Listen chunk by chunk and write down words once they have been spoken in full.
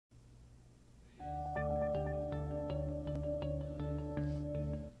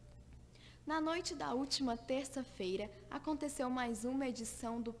Na noite da última terça-feira, aconteceu mais uma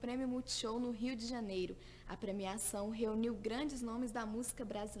edição do Prêmio Multishow no Rio de Janeiro. A premiação reuniu grandes nomes da música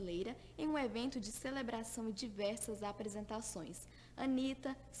brasileira em um evento de celebração e diversas apresentações.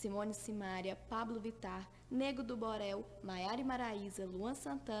 Anitta, Simone Simaria, Pablo Vittar, Nego do Borel, Maiara e Maraíza, Luan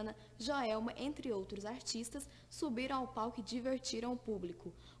Santana, Joelma, entre outros artistas, subiram ao palco e divertiram o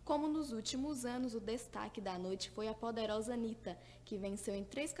público. Como nos últimos anos, o destaque da noite foi a poderosa Anitta, que venceu em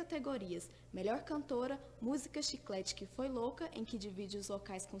 3 categorias: Melhor Cantora, Música Chiclete que Foi Louca, em que divide os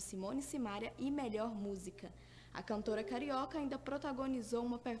vocais com Simone Simaria, e Melhor Música. A cantora carioca ainda protagonizou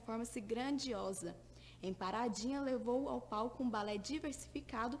uma performance grandiosa. Em Paradinha, levou ao palco um balé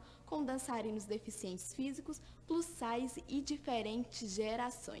diversificado com dançarinos deficientes físicos, plus size e diferentes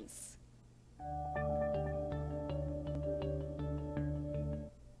gerações.